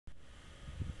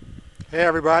Hey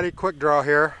everybody, quick draw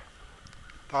here.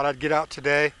 Thought I'd get out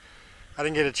today. I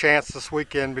didn't get a chance this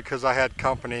weekend because I had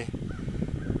company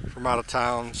from out of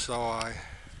town, so I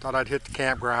thought I'd hit the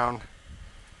campground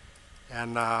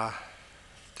and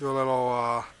do a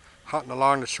little hunting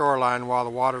along the shoreline while the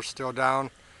water's still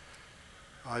down.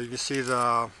 You can see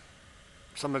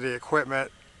some of the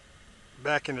equipment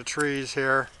back in the trees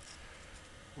here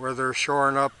where they're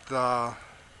shoring up the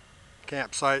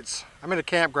campsites. I'm in a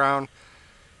campground.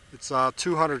 It's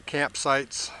 200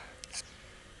 campsites.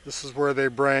 This is where they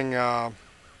bring the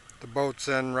boats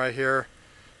in right here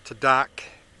to dock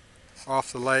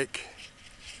off the lake.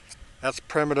 That's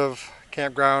primitive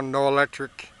campground, no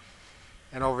electric.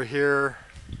 And over here,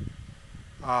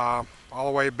 all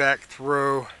the way back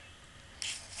through,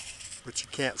 which you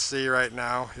can't see right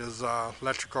now, is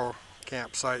electrical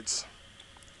campsites.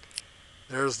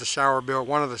 There's the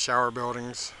one of the shower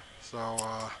buildings. So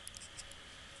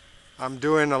I'm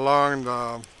doing along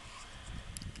the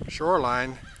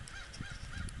shoreline,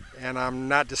 and I'm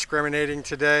not discriminating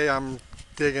today. I'm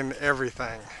digging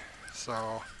everything.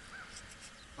 So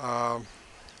I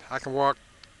can walk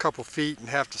a couple feet and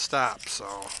have to stop. So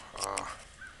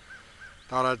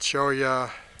thought I'd show you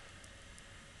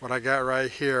what I got right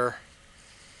here.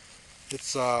 It's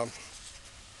some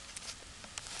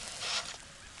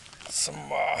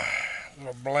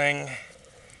little bling.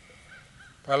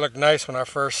 Probably looked nice when I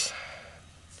first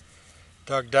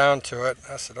dug down to it.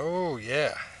 I said, oh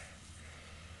yeah,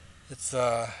 it's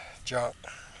junk.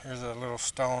 Here's a little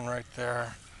stone right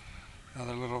there.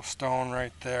 Another little stone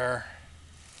right there.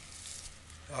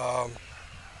 I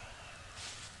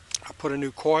put a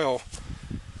new coil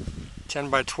 10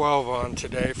 by 12 on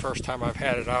today, first time I've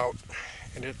had it out,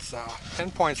 and it's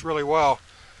pinpoints really well.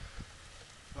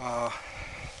 But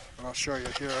I'll show you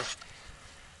here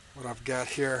what I've got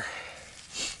here.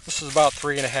 This is about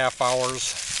 3.5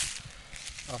 hours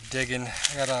of digging.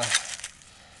 I got a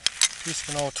piece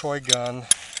of an old toy gun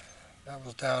that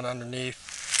was down underneath.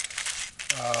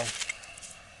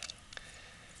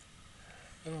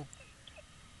 Little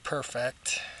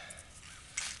perfect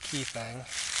key thing.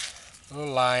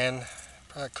 Little lion,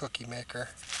 probably a cookie maker.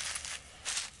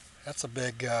 That's a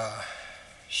big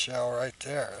shell right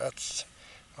there. I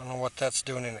don't know what that's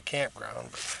doing in the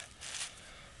campground, but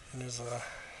there's a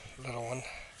little one.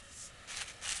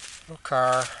 Little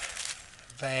car,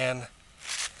 van.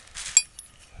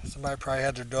 Somebody probably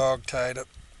had their dog tied up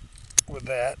with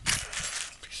that.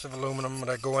 Piece of aluminum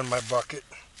that go in my bucket.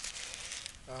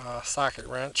 Socket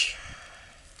wrench.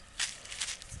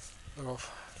 Little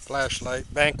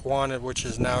flashlight. Bank One, which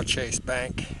is now Chase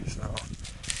Bank. So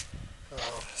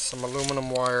some aluminum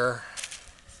wire.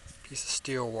 Piece of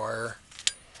steel wire.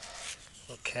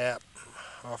 Little cap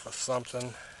off of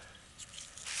something.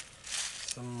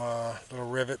 Some little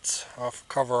rivets off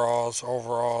coveralls,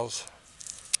 overalls.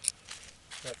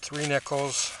 Got 3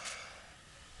 nickels.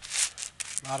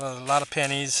 A lot of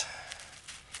pennies.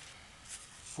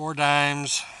 4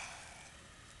 dimes.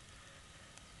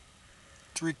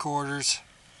 3 quarters.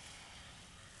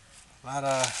 A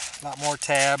lot more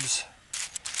tabs.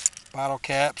 Bottle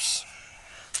caps.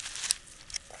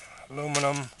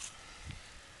 Aluminum.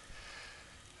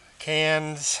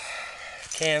 Cans.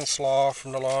 Can slaw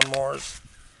from the lawnmowers.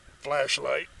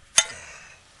 Flashlight.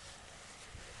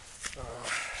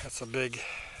 That's a big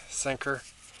sinker.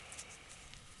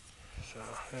 So,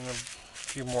 and a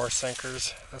few more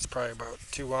sinkers. That's probably about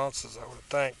 2 ounces, I would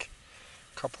think.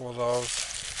 A couple of those.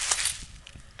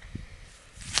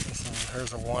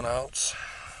 Here's a 1 ounce.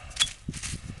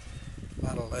 A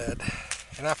lot of lead.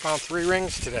 And I found 3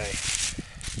 rings today.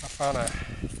 I found a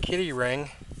kitty ring,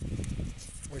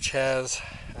 which has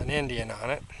an Indian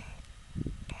on it.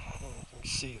 You can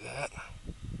see that.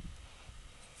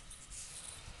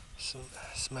 Some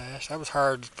smash. That was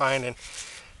hard finding.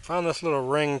 Found this little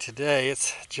ring today.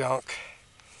 It's junk.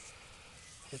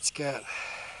 It's got, I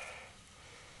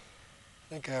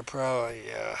think I probably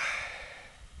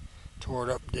tore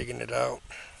it up digging it out.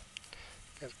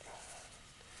 Got a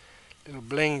little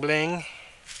bling bling.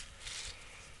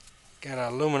 Got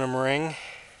an aluminum ring.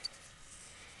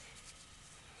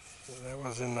 That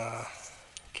was in the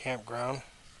campground.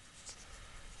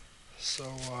 So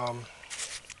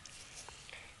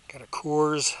got a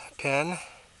Coors pen.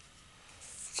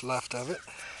 What's left of it.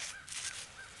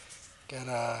 Got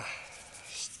a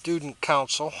student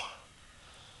council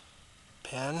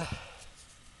pen.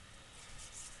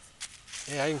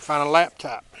 Yeah, I even found a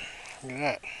laptop. Look at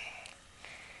that.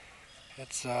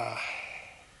 It's the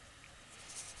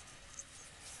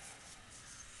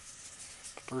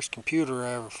first computer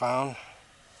I ever found.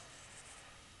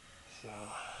 So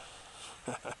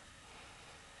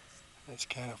That's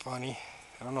kind of funny.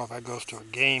 I don't know if that goes to a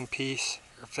game piece,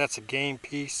 or if that's a game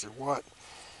piece or what.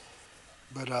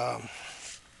 But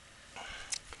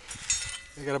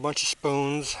they got a bunch of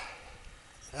spoons.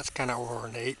 That's kind of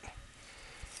ornate.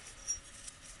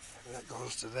 That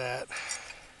goes to that.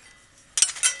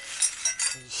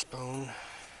 There's a spoon.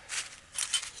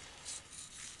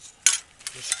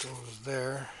 This goes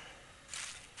there.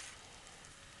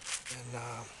 And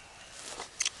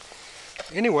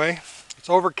anyway, it's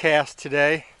overcast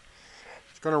today.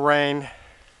 It's going to rain.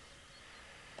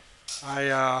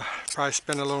 I probably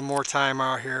spend a little more time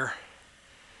out here.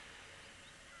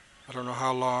 I don't know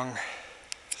how long.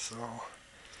 So,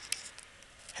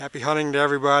 happy hunting to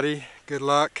everybody. Good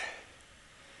luck.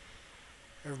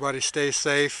 Everybody stay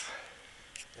safe.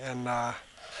 And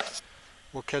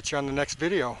we'll catch you on the next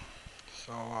video.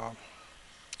 So,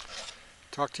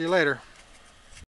 talk to you later.